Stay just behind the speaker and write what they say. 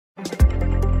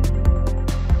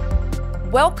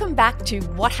Welcome back to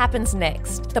What Happens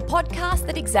Next, the podcast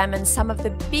that examines some of the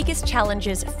biggest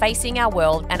challenges facing our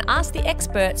world and asks the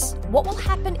experts what will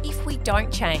happen if we don't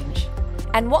change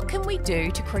and what can we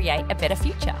do to create a better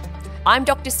future. I'm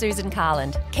Dr. Susan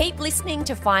Carland. Keep listening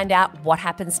to find out what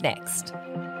happens next.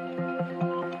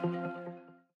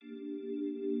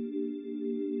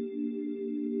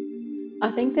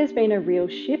 I think there's been a real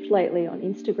shift lately on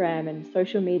Instagram and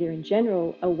social media in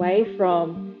general away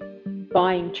from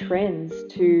buying trends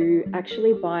to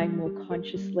actually buying more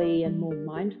consciously and more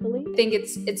mindfully. I think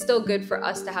it's still good for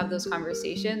us to have those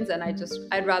conversations, and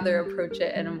I'd rather approach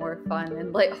it in a more fun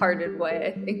and lighthearted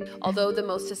way, I think. Although the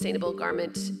most sustainable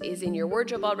garment is in your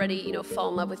wardrobe already, fall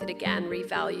in love with it again,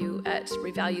 revalue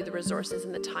the resources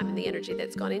and the time and the energy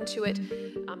that's gone into it.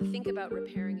 Think about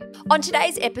repairing it. On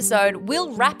today's episode,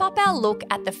 we'll wrap up our look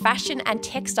at the fashion and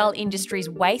textile industry's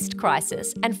waste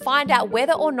crisis and find out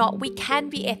whether or not we can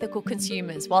be ethical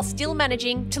consumers while still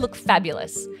managing to look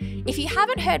fabulous. If you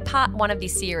haven't heard part 1 of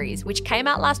this series, which came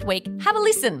out last week, have a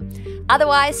listen.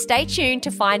 Otherwise, stay tuned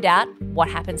to find out what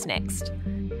happens next.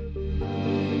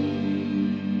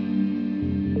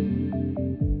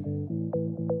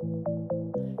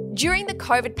 During the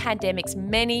COVID pandemic's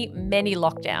many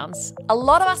lockdowns, a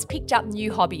lot of us picked up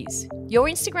new hobbies. Your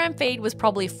Instagram feed was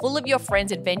probably full of your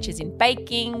friends' adventures in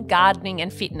baking, gardening,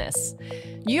 and fitness.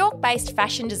 New York-based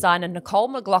fashion designer Nicole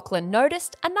McLaughlin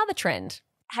noticed another trend.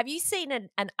 Have you seen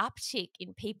an uptick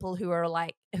in people who are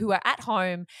at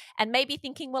home and maybe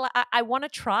thinking, well, I want to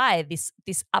try this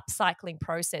upcycling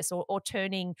process or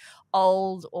turning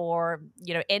old or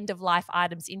end of life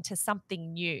items into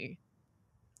something new?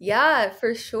 Yeah,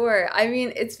 for sure. I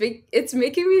mean, it's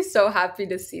making me so happy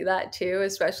to see that too,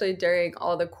 especially during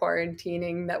all the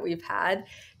quarantining that we've had,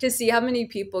 to see how many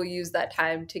people use that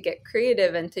time to get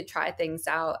creative and to try things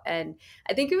out. And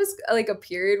I think it was like a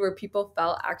period where people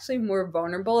felt actually more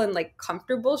vulnerable and like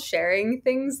comfortable sharing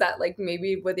things that like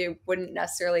maybe they wouldn't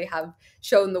necessarily have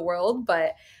shown the world.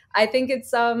 But I think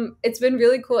it's been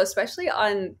really cool, especially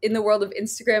in the world of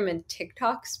Instagram and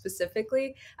TikTok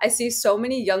specifically. I see so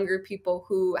many younger people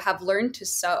who have learned to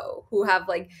sew, who have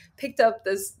like picked up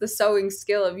the sewing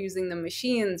skill of using the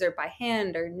machines or by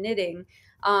hand or knitting.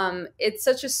 It's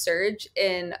such a surge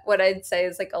in what I'd say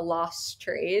is like a lost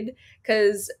trade,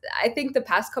 because I think the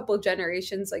past couple of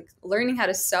generations, like learning how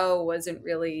to sew wasn't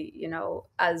really,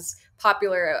 as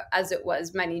popular as it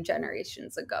was many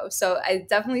generations ago. So I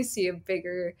definitely see a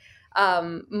bigger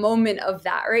moment of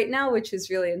that right now, which is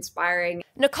really inspiring.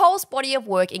 Nicole's body of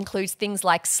work includes things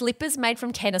like slippers made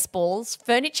from tennis balls,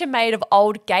 furniture made of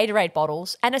old Gatorade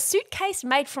bottles, and a suitcase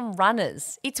made from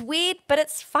runners. It's weird, but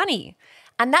it's funny.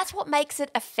 And that's what makes it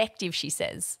effective, she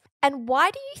says. And why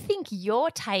do you think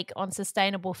your take on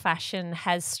sustainable fashion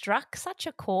has struck such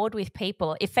a chord with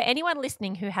people? If for anyone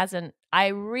listening who hasn't, I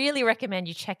really recommend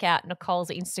you check out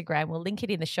Nicole's Instagram. We'll link it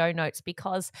in the show notes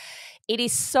because it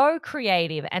is so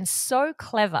creative and so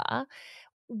clever.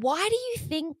 Why do you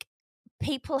think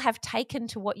people have taken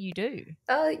to what you do?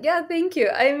 Yeah, thank you.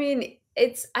 I mean,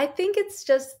 I think it's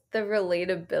just the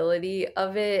relatability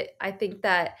of it. I think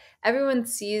that everyone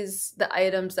sees the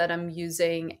items that I'm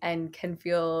using and can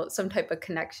feel some type of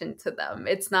connection to them.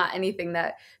 It's not anything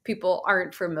that people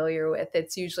aren't familiar with.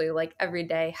 It's usually like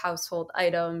everyday household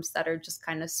items that are just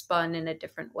kind of spun in a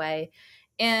different way.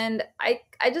 And I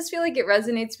just feel like it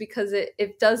resonates because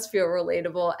it does feel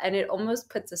relatable, and it almost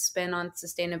puts a spin on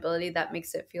sustainability that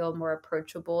makes it feel more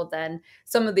approachable than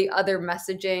some of the other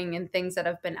messaging and things that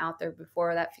have been out there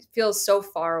before that feels so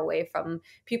far away from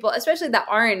people, especially that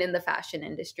aren't in the fashion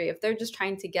industry. If they're just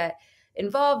trying to get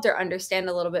involved or understand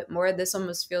a little bit more, this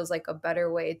almost feels like a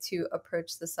better way to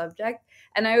approach the subject.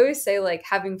 And I always say like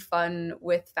having fun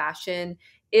with fashion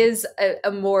is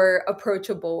a more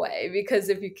approachable way, because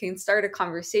if you can start a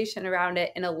conversation around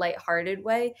it in a lighthearted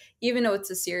way, even though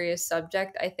it's a serious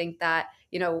subject, I think that,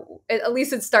 at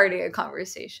least it's starting a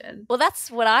conversation. Well, that's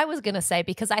what I was going to say,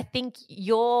 because I think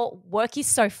your work is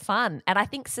so fun. And I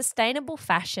think sustainable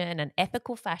fashion and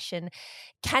ethical fashion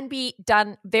can be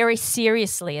done very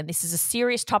seriously. And this is a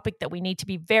serious topic that we need to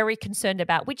be very concerned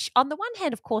about, which on the one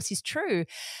hand, of course, is true,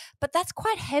 but that's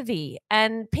quite heavy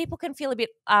and people can feel a bit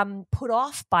put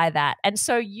off by that. And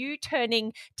so you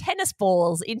turning tennis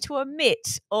balls into a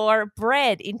mitt or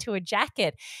bread into a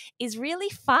jacket is really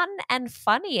fun and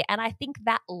funny. And I think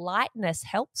that lightness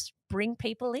helps bring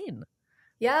people in.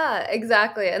 Yeah,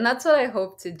 exactly. And that's what I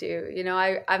hope to do.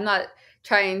 I'm not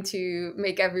trying to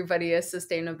make everybody a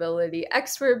sustainability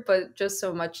expert, but just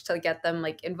so much to get them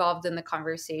like involved in the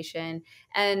conversation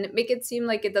and make it seem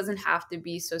like it doesn't have to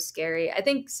be so scary. I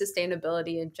think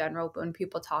sustainability in general, when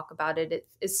people talk about it, it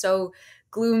is so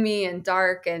gloomy and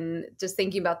dark, and just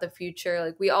thinking about the future,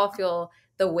 like we all feel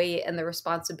the weight and the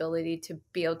responsibility to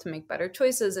be able to make better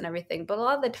choices and everything. But a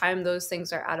lot of the time, those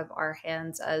things are out of our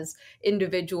hands as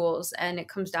individuals, and it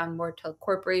comes down more to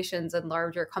corporations and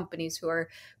larger companies who are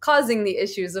causing the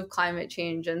issues of climate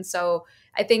change. And so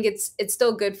I think it's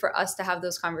still good for us to have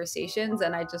those conversations,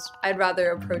 and I'd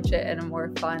rather approach it in a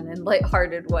more fun and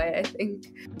lighthearted way, I think.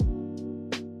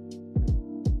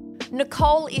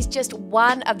 Nicole is just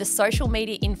one of the social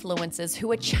media influencers who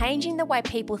are changing the way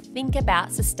people think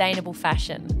about sustainable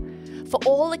fashion. For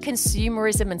all the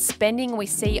consumerism and spending we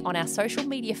see on our social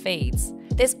media feeds,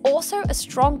 there's also a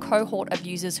strong cohort of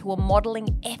users who are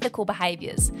modelling ethical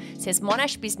behaviours, says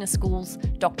Monash Business School's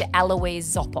Dr.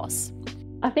 Eloise Zopos.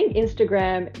 I think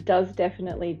Instagram does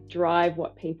definitely drive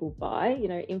what people buy. You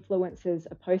know, influencers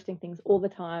are posting things all the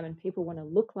time and people want to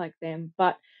look like them.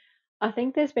 But I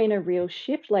think there's been a real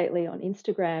shift lately on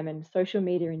Instagram and social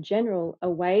media in general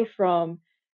away from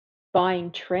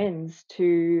buying trends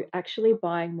to actually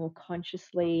buying more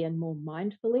consciously and more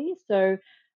mindfully. So,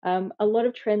 a lot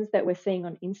of trends that we're seeing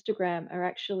on Instagram are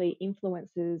actually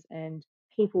influencers and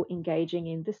people engaging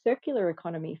in the circular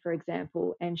economy, for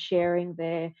example, and sharing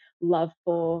their love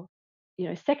for,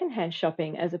 secondhand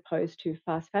shopping as opposed to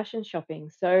fast fashion shopping.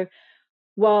 So,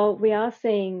 while we are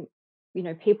seeing,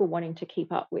 people wanting to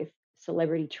keep up with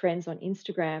celebrity trends on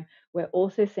Instagram, we're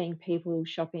also seeing people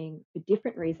shopping for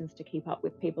different reasons to keep up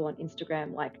with people on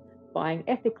Instagram, like buying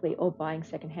ethically or buying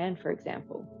secondhand, for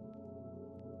example.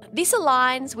 This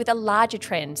aligns with a larger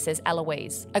trend, says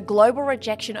Eloise, a global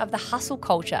rejection of the hustle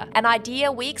culture, an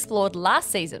idea we explored last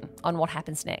season on What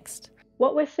Happens Next.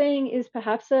 What we're seeing is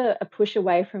perhaps a push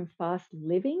away from fast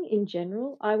living in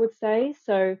general, I would say.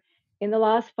 So, in the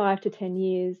last 5 to 10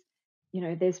 years,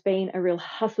 there's been a real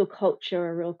hustle culture,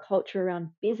 a real culture around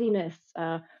busyness,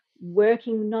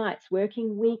 working nights,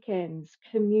 working weekends,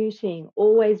 commuting,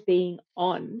 always being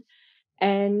on.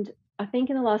 And I think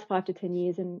in the last 5 to 10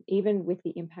 years, and even with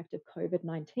the impact of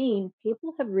COVID-19,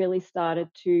 people have really started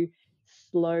to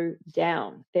slow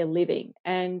down their living.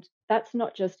 And that's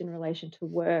not just in relation to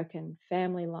work and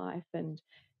family life and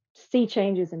sea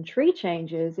changes and tree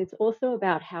changes, it's also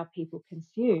about how people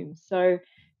consume. So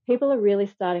people are really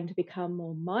starting to become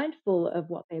more mindful of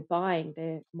what they're buying.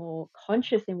 They're more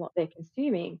conscious in what they're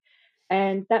consuming.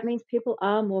 And that means people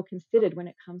are more considered when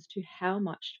it comes to how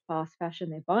much fast fashion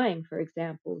they're buying, for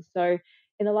example. So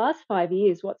in the last 5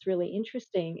 years, what's really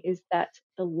interesting is that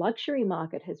the luxury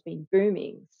market has been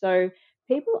booming. So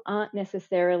people aren't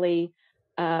necessarily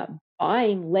uh,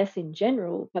 buying less in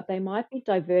general, but they might be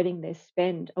diverting their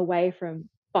spend away from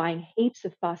buying heaps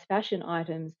of fast fashion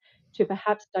items to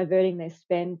perhaps diverting their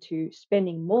spend to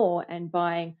spending more and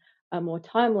buying a more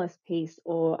timeless piece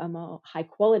or a more high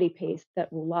quality piece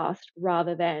that will last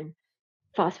rather than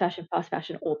fast fashion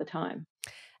all the time.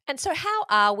 And so, how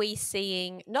are we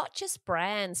seeing not just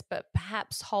brands, but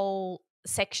perhaps whole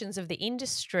sections of the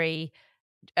industry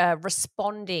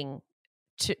responding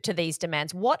to these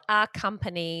demands? What are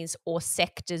companies or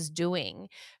sectors doing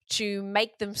to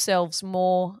make themselves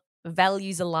more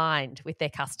values aligned with their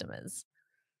customers?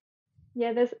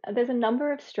 Yeah, there's a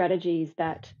number of strategies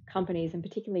that companies and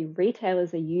particularly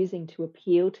retailers are using to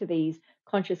appeal to these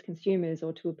conscious consumers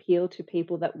or to appeal to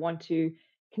people that want to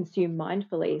consume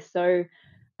mindfully. So,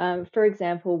 for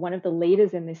example, one of the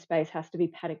leaders in this space has to be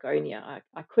Patagonia.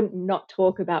 I couldn't not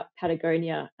talk about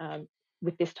Patagonia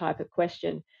with this type of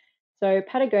question. So,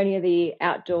 Patagonia, the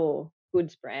outdoor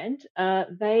goods brand,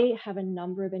 they have a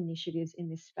number of initiatives in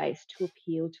this space to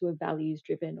appeal to a values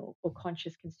driven or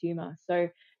conscious consumer. So,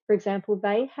 for example,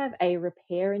 they have a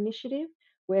repair initiative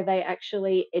where they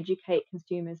actually educate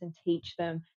consumers and teach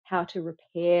them how to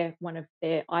repair one of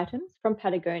their items from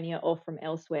Patagonia or from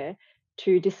elsewhere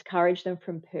to discourage them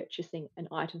from purchasing an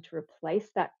item to replace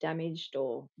that damaged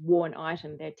or worn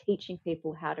item. They're teaching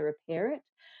people how to repair it.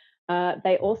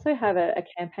 They also have a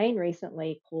campaign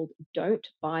recently called Don't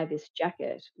Buy This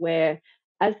Jacket, where,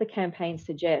 as the campaign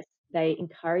suggests, they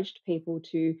encouraged people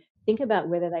to think about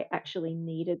whether they actually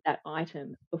needed that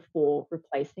item before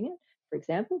replacing it, for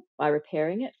example, by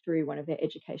repairing it through one of their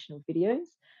educational videos.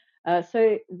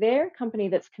 So they're a company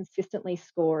that's consistently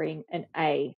scoring an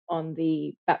A on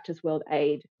the Baptist World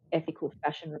Aid Ethical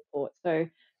Fashion Report. So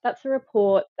that's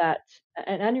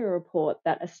an annual report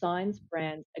that assigns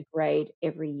brands a grade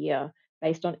every year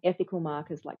based on ethical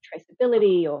markers like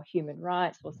traceability or human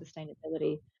rights or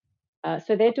sustainability.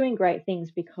 So they're doing great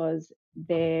things because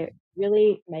they're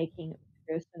really making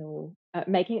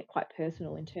it quite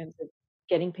personal in terms of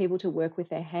getting people to work with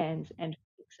their hands and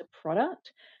fix a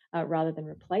product rather than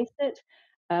replace it.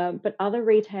 But other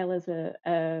retailers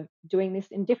are doing this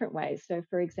in different ways. So,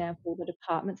 for example, the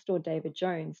department store David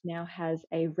Jones now has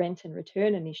a rent and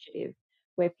return initiative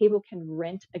where people can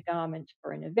rent a garment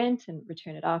for an event and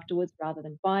return it afterwards rather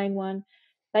than buying one.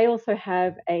 They also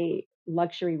have a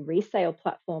luxury resale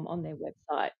platform on their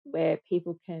website where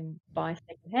people can buy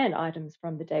secondhand items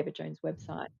from the David Jones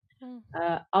website.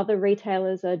 Mm. Other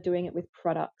retailers are doing it with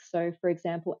products. So, for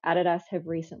example, Adidas have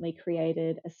recently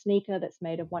created a sneaker that's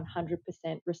made of 100%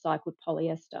 recycled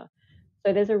polyester.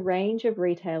 So, there's a range of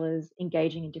retailers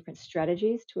engaging in different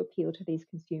strategies to appeal to these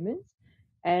consumers.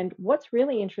 And what's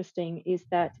really interesting is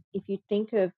that if you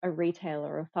think of a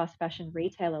retailer, a fast fashion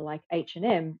retailer like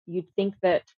H&M, you'd think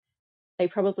that they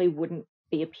probably wouldn't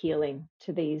be appealing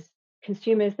to these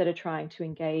consumers that are trying to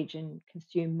engage and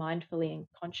consume mindfully and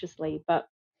consciously. But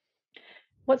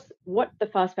what the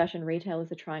fast fashion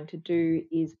retailers are trying to do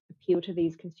is appeal to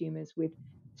these consumers with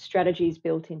strategies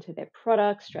built into their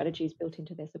products, strategies built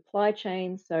into their supply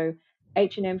chain. So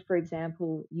H&M, for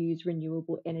example, use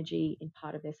renewable energy in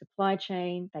part of their supply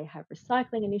chain. They have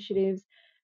recycling initiatives,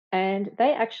 and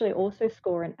they actually also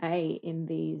score an A in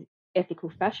the ethical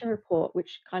fashion report,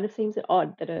 which kind of seems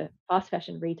odd that a fast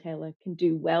fashion retailer can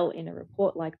do well in a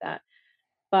report like that.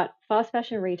 But fast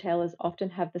fashion retailers often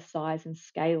have the size and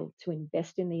scale to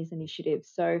invest in these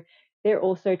initiatives. So they're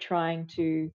also trying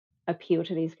to appeal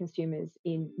to these consumers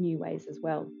in new ways as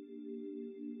well.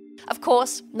 Of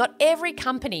course, not every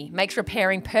company makes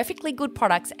repairing perfectly good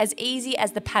products as easy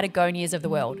as the Patagonias of the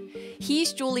world.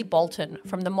 Here's Julie Bolton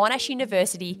from the Monash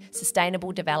University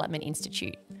Sustainable Development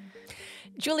Institute.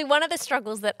 Julie, one of the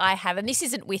struggles that I have, and this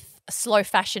isn't with slow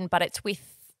fashion, but it's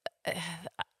with,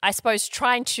 I suppose,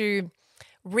 trying to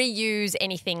reuse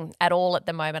anything at all at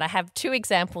the moment. I have two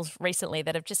examples recently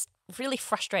that have just really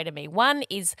frustrated me. One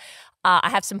is I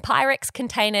have some Pyrex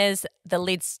containers, the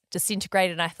lid's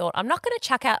disintegrated, and I thought, I'm not going to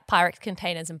chuck out Pyrex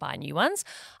containers and buy new ones.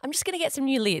 I'm just going to get some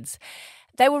new lids.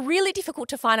 They were really difficult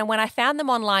to find, and when I found them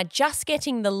online, just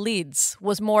getting the lids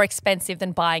was more expensive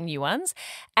than buying new ones.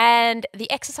 And the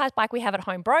exercise bike we have at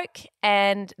home broke,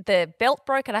 and the belt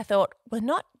broke, and I thought, we're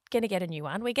not going to get a new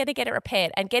one. We're going to get it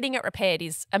repaired, and getting it repaired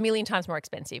is a million times more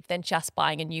expensive than just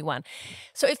buying a new one.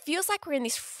 So it feels like we're in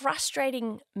this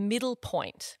frustrating middle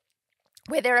point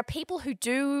where there are people who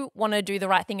do want to do the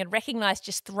right thing and recognize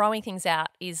just throwing things out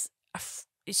is a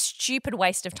stupid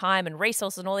waste of time and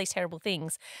resources and all these terrible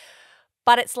things.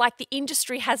 But it's like the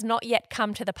industry has not yet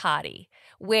come to the party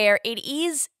where it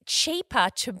is cheaper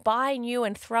to buy new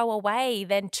and throw away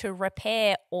than to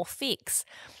repair or fix.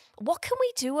 What can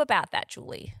we do about that,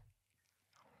 Julie?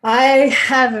 I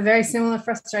have a very similar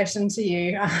frustration to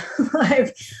you.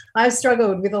 I've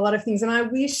struggled with a lot of things, and I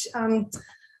wish, I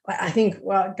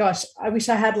wish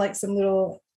I had like some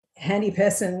little handy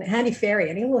fairy,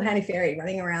 any little handy fairy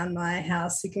running around my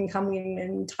house who can come in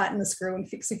and tighten the screw and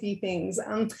fix a few things.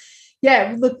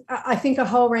 Look, I think a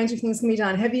whole range of things can be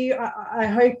done. I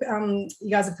hope you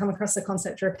guys have come across the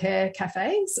concept of repair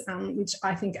cafes, which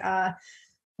I think are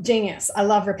genius. I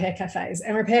love repair cafes,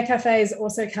 and repair cafes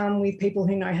also come with people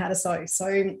who know how to sew.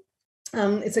 So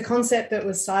it's a concept that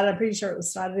was started, I'm pretty sure it was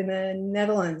started in the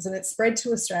Netherlands, and it's spread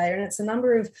to Australia, and it's a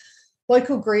number of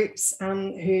local groups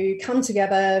who come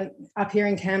together up here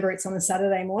in Canberra. It's on a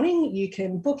Saturday morning. You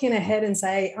can book in ahead and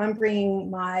say, I'm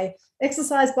bringing my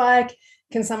exercise bike.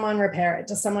 Can someone repair it?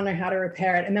 Does someone know how to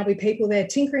repair it? And there'll be people there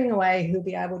tinkering away who'll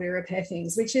be able to repair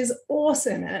things, which is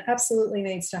awesome, and it absolutely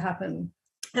needs to happen.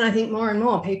 And I think more and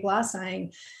more people are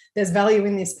saying there's value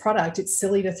in this product. It's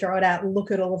silly to throw it out and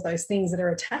look at all of those things that are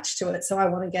attached to it. So I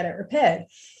want to get it repaired.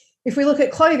 If we look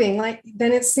at clothing,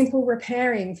 then it's simple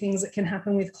repairing things that can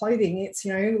happen with clothing. It's,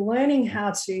 learning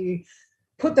how to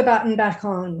put the button back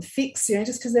on, fix,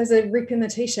 just because there's a rip in the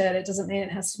t-shirt, it doesn't mean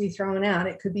it has to be thrown out.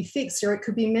 It could be fixed, or it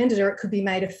could be mended, or it could be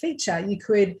made a feature.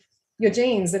 Your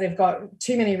jeans that have got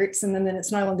too many rips in them and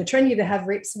it's no longer trendy to have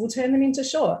rips, we'll turn them into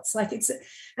shorts.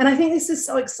 And I think this is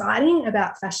so exciting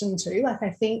about fashion too.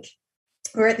 I think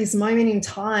we're at this moment in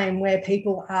time where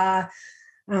people are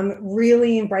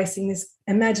really embracing this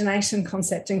imagination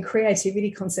concept and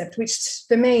creativity concept, which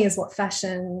for me is what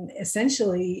fashion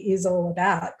essentially is all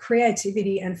about: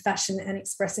 creativity and fashion and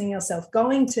expressing yourself,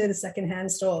 going to the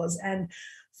secondhand stores and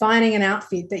finding an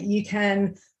outfit that you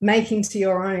can make into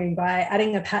your own by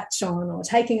adding a patch on or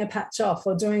taking a patch off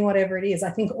or doing whatever it is.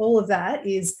 I think all of that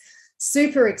is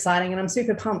super exciting, and I'm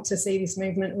super pumped to see this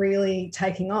movement really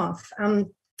taking off.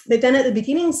 But then at the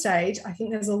beginning stage, I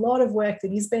think there's a lot of work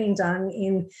that is being done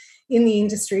in the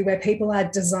industry where people are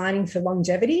designing for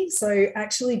longevity. So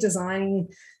actually designing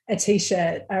a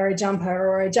t-shirt or a jumper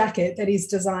or a jacket that is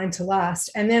designed to last,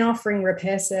 and then offering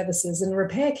repair services and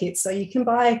repair kits. So you can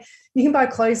buy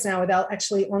clothes now without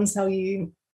actually on sell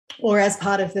you, or as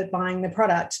part of buying the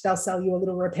product, they'll sell you a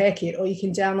little repair kit, or you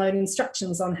can download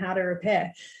instructions on how to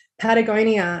repair.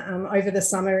 Patagonia over the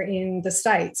summer in the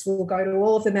States will go to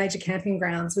all of the major camping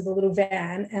grounds with a little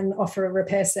van and offer a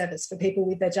repair service for people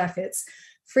with their jackets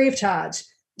free of charge.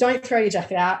 Don't throw your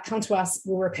jacket out, come to us,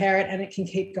 we'll repair it, and it can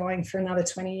keep going for another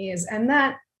 20 years. And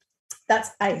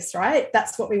that's ace, right?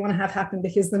 That's what we want to have happen,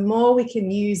 because the more we can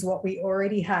use what we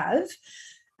already have,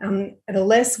 the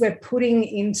less we're putting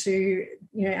into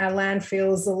our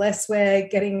landfills, the less we're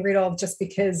getting rid of just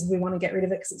because we want to get rid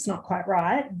of it because it's not quite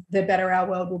right, the better our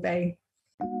world will be.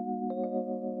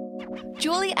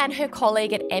 Julie and her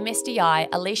colleague at MSDI,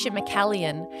 Alicia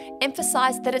McCallion,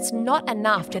 emphasised that it's not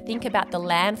enough to think about the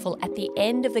landfill at the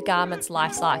end of the garment's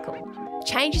life cycle.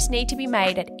 Changes need to be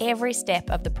made at every step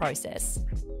of the process.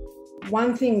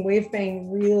 One thing we've been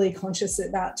really conscious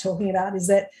about talking about is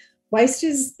that waste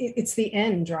it's the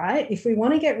end, right? If we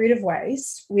want to get rid of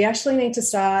waste, we actually need to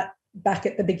start back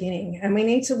at the beginning, and we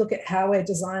need to look at how we're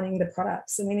designing the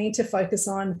products, and we need to focus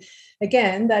on,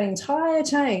 again, that entire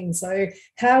chain. So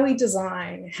how we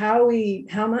design, how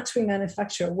much we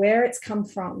manufacture, where it's come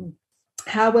from,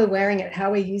 how we're wearing it,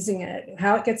 how we're using it,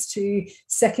 how it gets to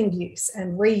second use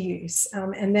and reuse,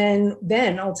 and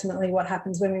then ultimately what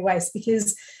happens when we waste.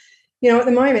 Because at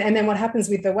the moment, and then what happens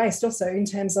with the waste also in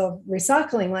terms of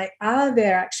recycling, like are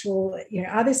there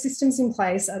systems in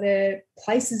place? Are there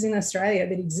places in Australia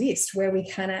that exist where we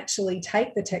can actually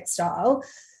take the textile,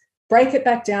 break it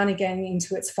back down again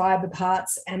into its fibre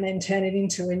parts, and then turn it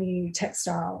into a new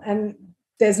textile? And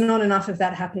there's not enough of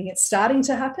that happening. It's starting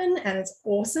to happen, and it's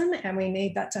awesome, and we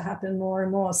need that to happen more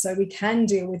and more so we can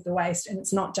deal with the waste, and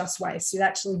it's not just waste. It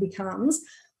actually becomes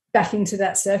back into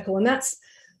that circle. And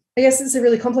I guess it's a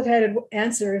really complicated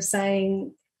answer of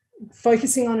saying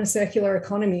focusing on a circular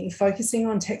economy, focusing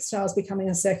on textiles becoming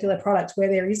a circular product where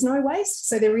there is no waste.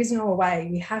 So there is no way.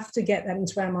 We have to get that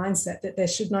into our mindset that there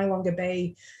should no longer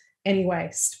be any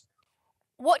waste.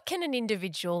 What can an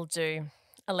individual do,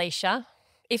 Alicia?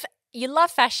 If you love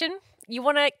fashion, you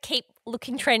want to keep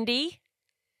looking trendy,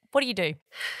 what do you do?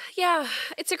 Yeah,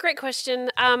 it's a great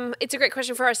question. It's a great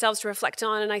question for ourselves to reflect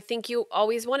on. And I think you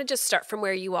always want to just start from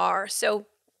where you are. So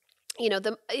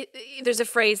there's a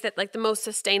phrase that like the most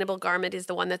sustainable garment is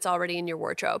the one that's already in your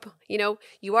wardrobe.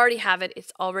 You already have it.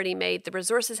 It's already made. The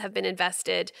resources have been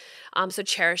invested. So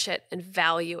cherish it and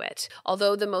value it.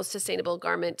 Although the most sustainable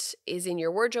garment is in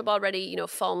your wardrobe already,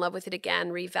 fall in love with it again,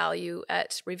 revalue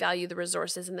the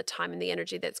resources and the time and the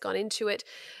energy that's gone into it.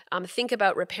 Think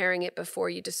about repairing it before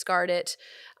you discard it.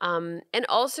 And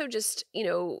also just,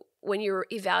 when you're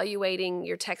evaluating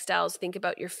your textiles, think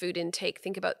about your food intake,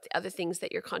 think about the other things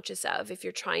that you're conscious of. If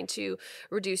you're trying to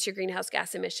reduce your greenhouse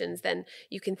gas emissions, then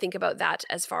you can think about that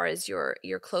as far as your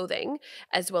clothing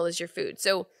as well as your food.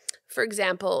 So for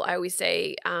example, I always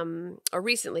say, or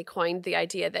recently coined the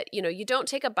idea that, you don't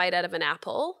take a bite out of an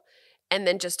apple and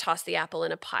then just toss the apple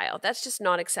in a pile. That's just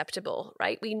not acceptable,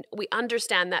 right? We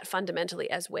understand that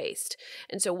fundamentally as waste.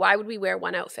 And so why would we wear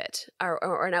one outfit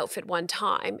or an outfit one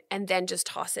time and then just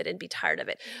toss it and be tired of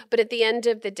it? But at the end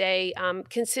of the day,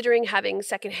 considering having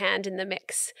secondhand in the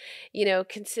mix,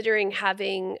 considering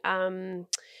having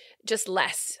just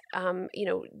less,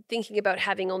 thinking about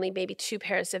having only maybe 2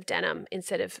 pairs of denim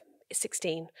instead of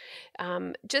 16,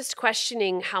 just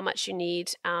questioning how much you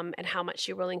need and how much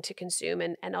you're willing to consume,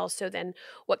 and also then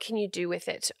what can you do with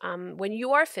it when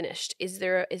you are finished? Is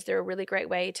there a really great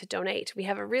way to donate? We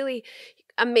have a really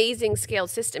amazing scaled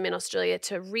system in Australia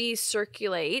to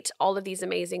recirculate all of these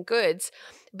amazing goods.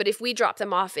 But if we drop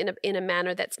them off in a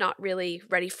manner that's not really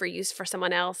ready for use for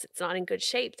someone else, it's not in good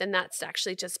shape, then that's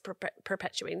actually just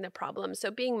perpetuating the problem. So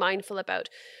being mindful about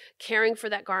caring for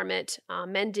that garment,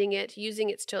 mending it, using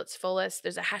it to its fullest.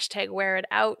 There's a hashtag wear it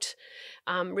out,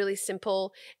 really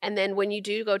simple. And then when you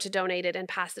do go to donate it and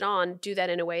pass it on, do that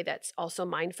in a way that's also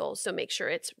mindful. So make sure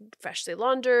it's freshly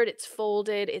laundered, it's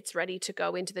folded, it's ready to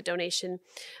go into the donation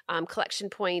collection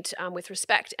point with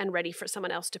respect and ready for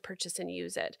someone else to purchase and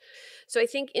use it. So I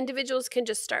think individuals can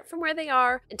just start from where they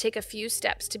are and take a few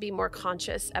steps to be more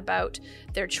conscious about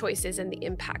their choices and the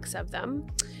impacts of them.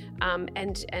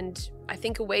 And I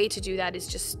think a way to do that is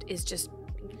just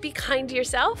be kind to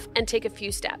yourself and take a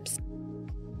few steps.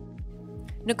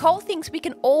 Nicole thinks we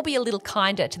can all be a little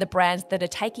kinder to the brands that are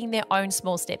taking their own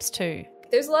small steps too.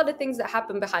 there's a lot of things that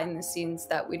happen behind the scenes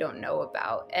that we don't know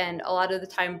about. And a lot of the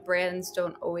time brands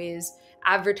don't always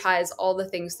advertise all the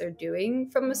things they're doing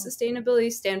from a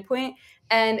sustainability standpoint.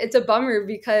 And it's a bummer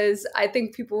because I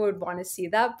think people would want to see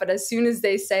that. But as soon as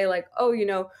they say like, oh, you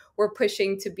know, we're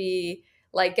pushing to be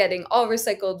like getting all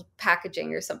recycled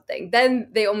packaging or something, then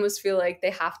they almost feel like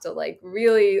they have to like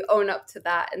really own up to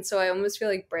that. And so I almost feel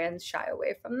like brands shy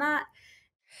away from that.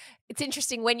 It's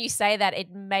interesting when you say that,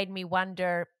 it made me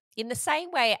wonder, in the same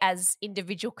way as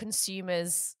individual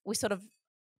consumers, we sort of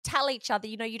tell each other,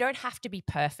 you know, you don't have to be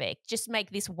perfect. Just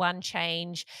make this one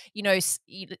change, you know,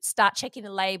 start checking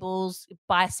the labels,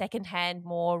 buy secondhand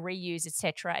more, reuse,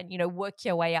 etc., and, you know, work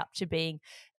your way up to being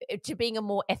a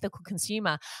more ethical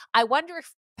consumer. I wonder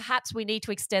if perhaps we need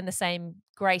to extend the same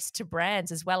grace to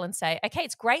brands as well and say, okay,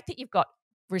 it's great that you've got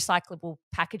recyclable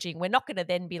packaging. We're not going to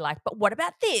then be like, but what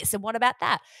about this and what about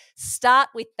that? Start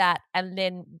with that and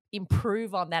then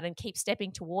improve on that and keep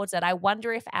stepping towards it. I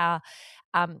wonder if our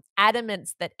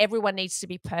adamance that everyone needs to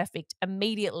be perfect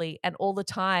immediately and all the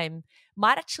time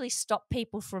might actually stop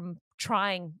people from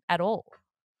trying at all.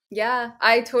 Yeah,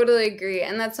 I totally agree.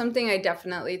 And that's something I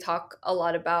definitely talk a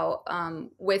lot about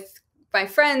with my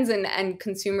friends and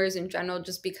consumers in general,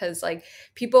 just because like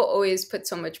people always put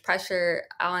so much pressure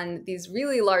on these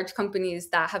really large companies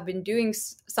that have been doing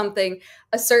something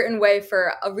a certain way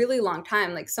for a really long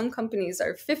time. Like some companies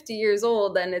are 50 years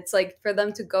old, and it's like for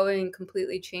them to go and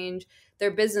completely change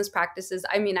their business practices.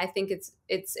 I mean, I think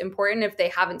it's important. If they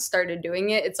haven't started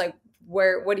doing it, it's like,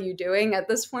 what are you doing at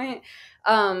this point?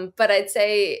 But I'd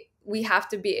say we have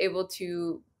to be able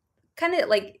to kind of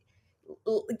like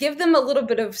give them a little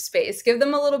bit of space, give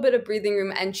them a little bit of breathing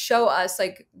room, and show us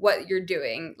like what you're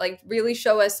doing. Like really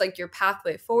show us like your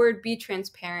pathway forward, be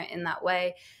transparent in that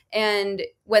way. And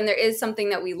when there is something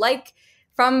that we like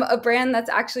from a brand that's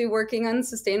actually working on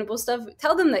sustainable stuff,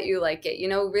 tell them that you like it, you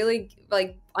know, really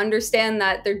like understand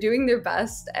that they're doing their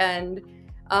best, and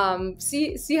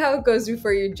see how it goes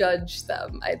before you judge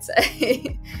them, I'd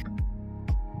say.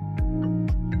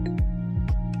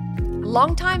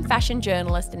 Longtime fashion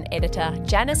journalist and editor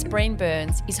Janice Breen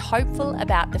Burns is hopeful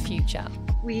about the future.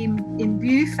 We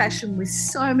imbue fashion with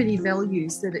so many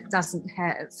values that it doesn't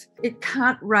have. It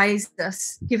can't raise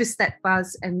us, give us that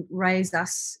buzz and raise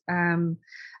us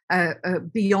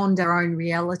beyond our own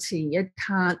reality. It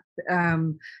can't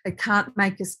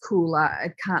make us cooler.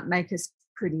 It can't make us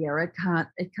prettier. It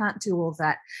can't do all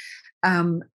that.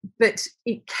 But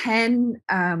it can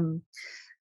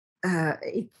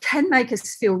make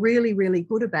us feel really, really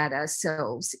good about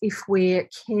ourselves if we're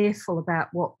careful about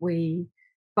what we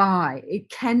buy. It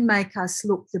can make us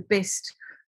look the best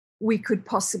we could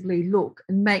possibly look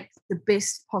and make the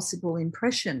best possible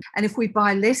impression. And if we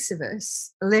buy less of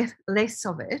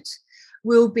it,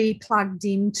 we'll be plugged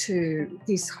into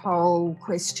this whole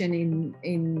question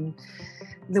in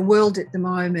the world at the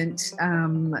moment.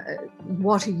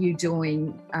 What are you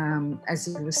doing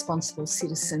as a responsible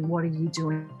citizen? What are you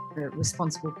doing as a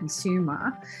responsible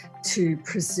consumer to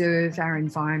preserve our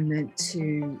environment,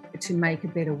 to make a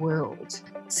better world?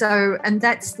 So, and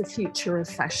that's the future of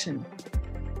fashion.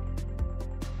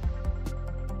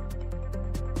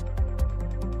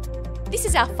 This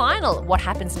is our final What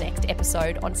Happens Next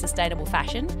episode on sustainable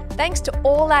fashion. Thanks to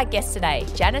all our guests today,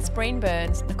 Janice Breen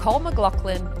Burns, Nicole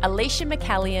McLaughlin, Alicia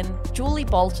McCallion, Julie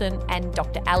Bolton, and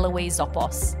Dr. Aloise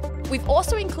Zopos. We've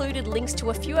also included links to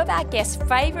a few of our guests'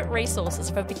 favourite resources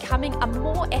for becoming a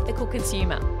more ethical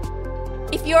consumer.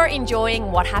 If you're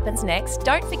enjoying What Happens Next,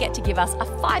 don't forget to give us a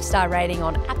 5-star rating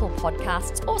on Apple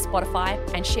Podcasts or Spotify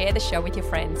and share the show with your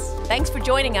friends. Thanks for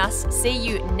joining us. See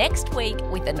you next week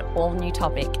with an all-new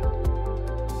topic.